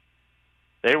were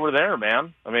there,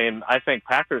 man. I mean, I think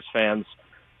Packers fans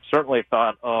certainly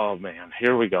thought, oh man,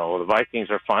 here we go. The Vikings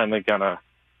are finally gonna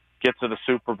get to the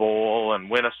Super Bowl and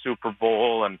win a Super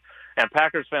Bowl, and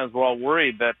Packers fans were all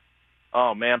worried that,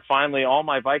 oh man, finally all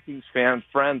my Vikings fan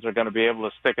friends are going to be able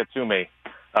to stick it to me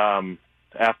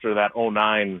after that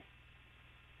 2009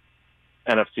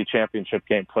 NFC Championship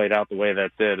game played out the way that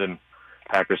did, and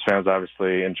Packers fans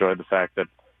obviously enjoyed the fact that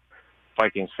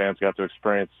Vikings fans got to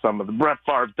experience some of the Brett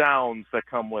Favre downs that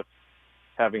come with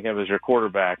having him as your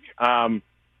quarterback.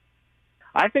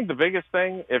 I think the biggest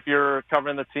thing, if you're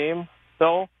covering the team,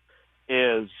 though,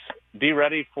 is be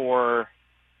ready for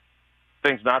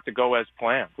things not to go as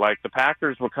planned. Like the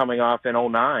Packers were coming off in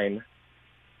 2009.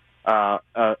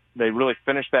 They really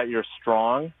finished that year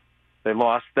strong. They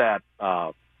lost that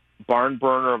barn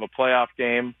burner of a playoff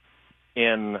game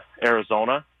in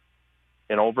Arizona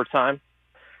in overtime.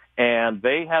 And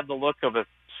they had the look of a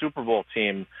Super Bowl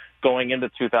team going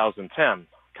into 2010,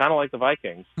 kind of like the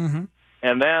Vikings. Mm-hmm.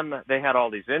 And then they had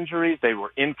all these injuries. They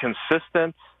were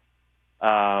inconsistent.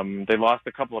 They lost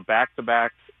a couple of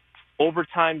back-to-back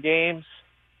overtime games.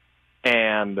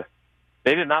 And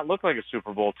they did not look like a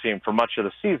Super Bowl team for much of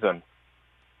the season.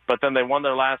 But then they won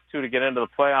their last two to get into the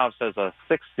playoffs as a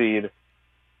 6th seed.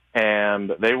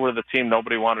 And they were the team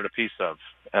nobody wanted a piece of.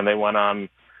 And they went on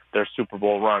their Super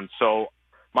Bowl run. So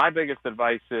my biggest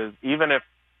advice is, even if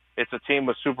it's a team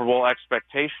with Super Bowl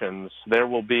expectations, there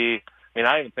will be,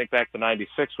 I even think back to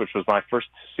 96, which was my first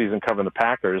season covering the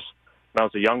Packers, when I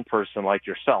was a young person like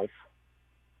yourself.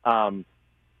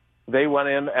 They went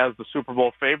in as the Super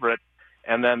Bowl favorite,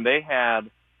 and then they had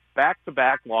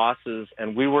back-to-back losses,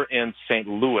 and we were in St.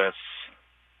 Louis,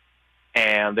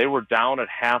 and they were down at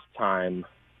halftime.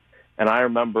 And I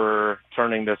remember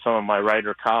turning to some of my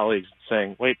writer colleagues and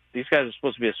saying, wait, these guys are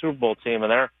supposed to be a Super Bowl team,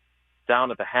 and they're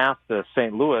down at the half to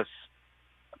St. Louis.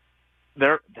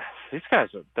 These guys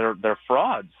they're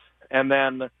frauds. And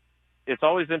then it's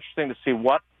always interesting to see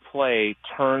what play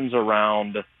turns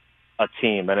around a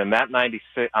team. And in that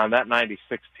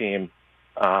 96 team,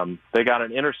 they got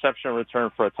an interception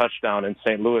return for a touchdown in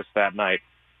St. Louis that night.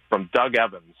 from Doug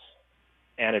Evans,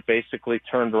 and it basically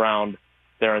turned around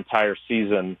their entire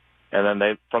season. And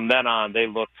then from then on, they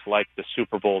looked like the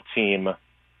Super Bowl team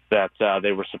that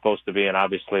they were supposed to be, and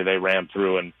obviously they ran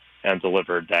through and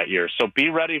delivered that year. So be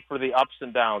ready for the ups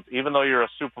and downs. Even though you're a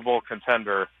Super Bowl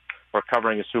contender or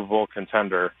covering a Super Bowl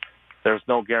contender, there's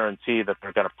no guarantee that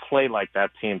they're going to play like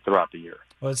that team throughout the year.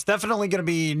 Well, it's definitely going to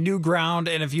be new ground.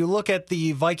 And if you look at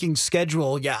the Vikings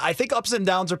schedule, yeah, I think ups and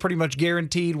downs are pretty much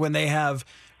guaranteed when they have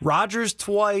Rodgers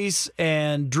twice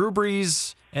and Drew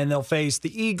Brees, and they'll face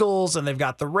the Eagles, and they've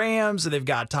got the Rams, and they've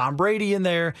got Tom Brady in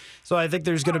there. So I think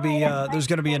there's going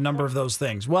to be a number of those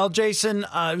things. Well, Jason,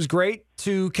 it was great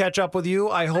to catch up with you.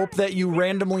 I hope that you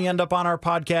randomly end up on our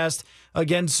podcast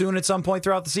again soon at some point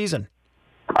throughout the season.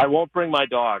 I won't bring my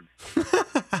dog.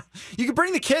 You can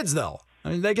bring the kids, though. I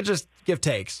mean, they could just give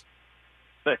takes.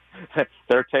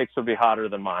 Their takes would be hotter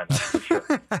than mine, that's for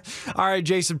sure. All right,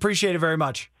 Jason, appreciate it very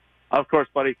much. Of course,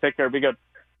 buddy. Take care. Be good.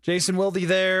 Jason Wilde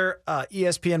there,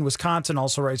 ESPN Wisconsin,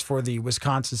 also writes for the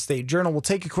Wisconsin State Journal. We'll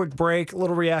take a quick break, a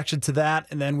little reaction to that,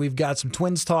 and then we've got some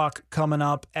Twins talk coming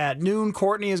up at noon.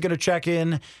 Courtney is going to check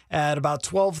in at about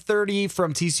 12:30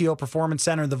 from TCO Performance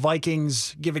Center. The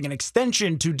Vikings giving an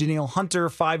extension to Danielle Hunter,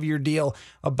 5-year deal,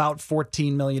 about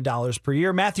 $14 million per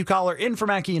year. Matthew Collar in for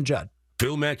Mackey and Judd.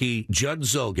 Phil Mackey, Judd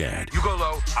Zulgad. You go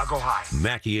low, I'll go high.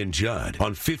 Mackey and Judd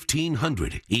on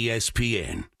 1500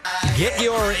 ESPN. Get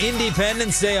your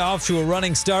Independence Day off to a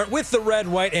running start with the Red,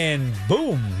 White, and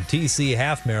Boom TC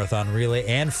Half Marathon Relay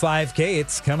and 5K.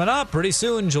 It's coming up pretty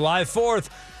soon, July 4th.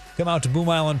 Come out to Boom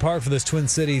Island Park for this Twin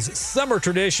Cities summer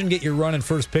tradition. Get your run and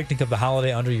first picnic of the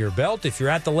holiday under your belt. If you're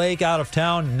at the lake, out of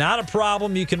town, not a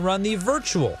problem. You can run the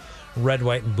virtual Red,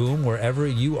 White, and Boom wherever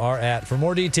you are at. For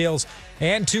more details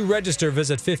and to register,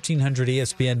 visit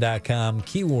 1500ESPN.com,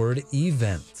 keyword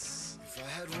events.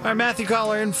 All right, Matthew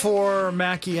Collar in for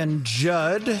Mackey and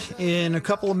Judd. In a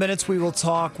couple of minutes, we will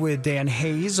talk with Dan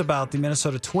Hayes about the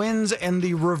Minnesota Twins and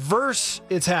the reverse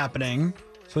it's happening.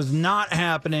 So it's not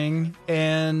happening,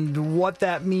 and what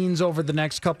that means over the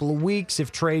next couple of weeks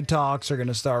if trade talks are going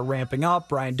to start ramping up.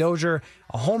 Brian Dozier,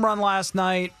 a home run last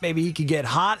night. Maybe he could get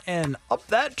hot and up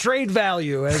that trade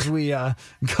value as we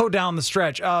go down the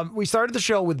stretch. We started the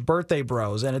show with birthday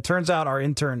bros, and it turns out our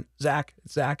intern, Zach,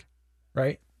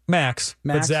 right? Max,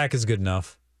 but Zach is good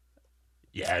enough.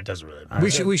 Yeah, it doesn't really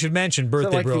matter. We should mention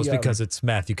birthday bros because it's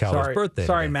Matthew Collar's birthday.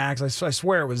 Sorry, today. Max. I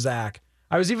swear it was Zach.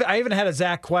 I even had a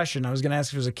Zach question. I was going to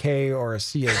ask if it was a K or a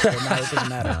CH, but now it doesn't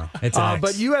matter. No, it's an X.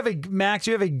 But you have a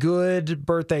good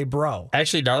birthday bro.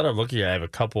 Actually, now that I'm looking at it, I have a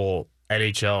couple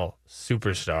NHL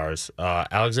superstars.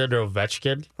 Alexander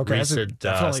Ovechkin, recent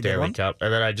Stanley Cup.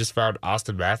 And then I just found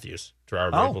Austin Matthews.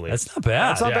 Maple Leafs. That's not bad.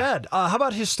 That's not bad. How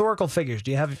about historical figures?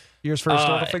 Do you have yours for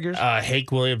historical figures?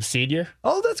 Hank Williams Sr.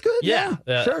 Oh, that's good. Yeah,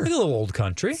 sure. A little old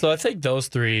country. So I think those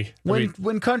three.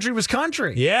 When country was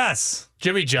country. Yes.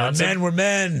 Jimmy Johnson. Men were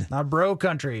men. Not bro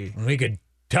country. We could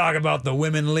talk about the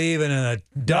women leaving and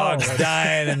the dogs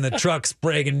dying and the trucks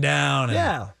breaking down.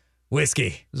 And whiskey.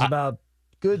 It was about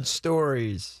good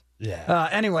stories. Yeah.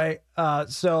 Anyway,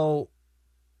 so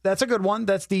that's a good one.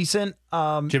 That's decent.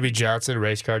 Jimmy Johnson,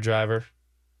 race car driver.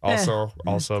 Also,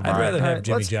 I'd rather have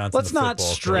Jimmy Johnson. Let's not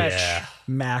stretch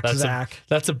Max Zach.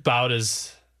 That's about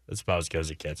as good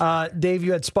as it gets. Dave,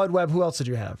 you had Spud Webb. Who else did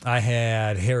you have? I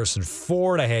had Harrison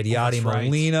Ford. I had Yadi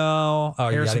Molina.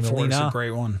 Harrison Ford is a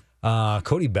great one.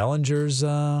 Cody Bellinger's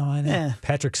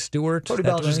Patrick Stewart. Cody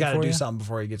Bellinger's got to do something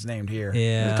before he gets named here.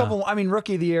 Yeah. A couple. I mean,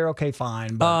 rookie of the year. Okay,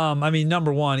 fine. But.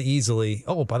 Number one easily.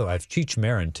 Oh, by the way, I have Cheech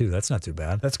Marin too. That's not too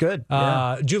bad. That's good.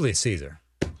 Julius Caesar.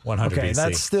 100 okay, BC.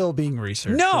 That's still being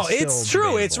researched. No, it's true.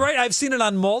 Debatable. It's right. I've seen it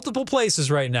on multiple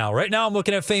places right now. Right now I'm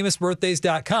looking at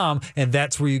famousbirthdays.com, and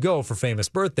that's where you go for famous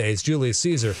birthdays. Julius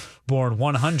Caesar, born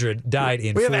 100, died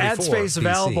in 44 We have ad space BC.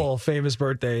 Available, famous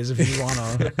birthdays, if you want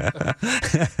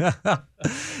to.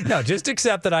 No, just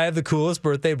accept that I have the coolest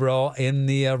birthday bro in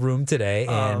the room today,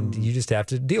 and you just have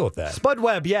to deal with that. Spud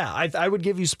Webb, yeah. I would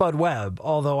give you Spud Webb,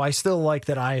 although I still like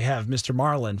that I have Mr.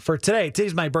 Marlin. For today,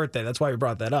 today's my birthday. That's why we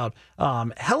brought that up.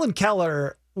 Helen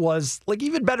Keller was like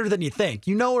even better than you think.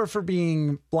 You know her for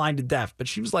being blind and deaf, but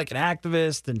she was like an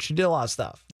activist and she did a lot of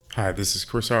stuff. Hi, this is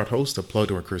Chris Howard, host of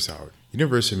Plugged In with Chris Howard.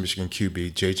 University of Michigan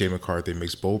QB J.J. McCarthy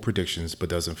makes bold predictions but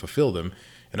doesn't fulfill them,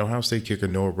 and Ohio State kicker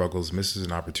Noah Ruggles misses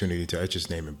an opportunity to etch his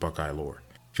name in Buckeye lore.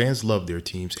 Fans love their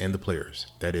teams and the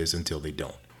players. That is, until they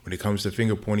don't. When it comes to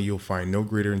finger pointing, you'll find no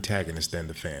greater antagonist than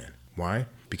the fan. Why?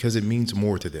 Because it means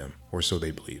more to them, or so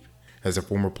they believe. As a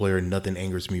former player, nothing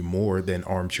angers me more than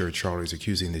armchair Charlies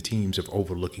accusing the teams of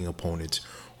overlooking opponents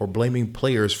or blaming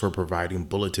players for providing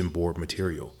bulletin board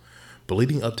material. But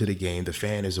leading up to the game, the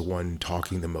fan is the one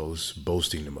talking the most,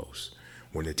 boasting the most.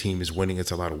 When the team is winning,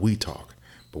 it's a lot of we talk.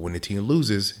 But when the team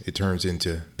loses, it turns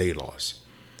into they lost.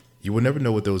 You will never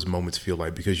know what those moments feel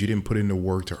like because you didn't put in the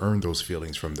work to earn those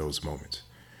feelings from those moments.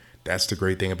 That's the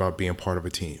great thing about being part of a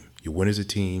team. You win as a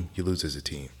team, you lose as a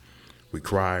team. We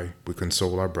cry, we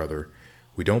console our brother.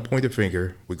 We don't point the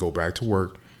finger, we go back to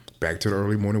work, back to the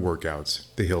early morning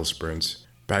workouts, the hill sprints,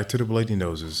 back to the bloody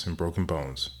noses and broken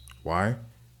bones. Why?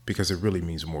 Because it really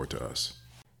means more to us.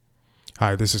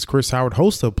 Hi, this is Chris Howard,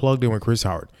 host of Plugged In with Chris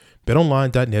Howard.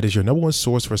 BetOnline.net is your number one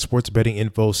source for sports betting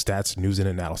info, stats, news, and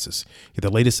analysis. Get the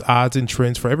latest odds and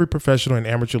trends for every professional and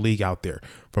amateur league out there.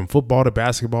 From football to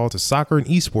basketball to soccer and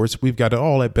esports, we've got it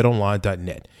all at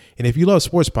BetOnline.net. And if you love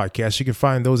sports podcasts, you can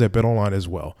find those at BetOnline as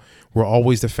well. We're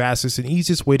always the fastest and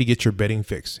easiest way to get your betting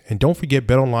fix. And don't forget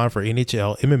BetOnline for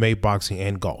NHL, MMA, boxing,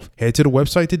 and golf. Head to the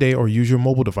website today or use your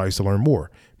mobile device to learn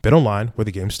more. BetOnline, where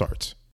the game starts.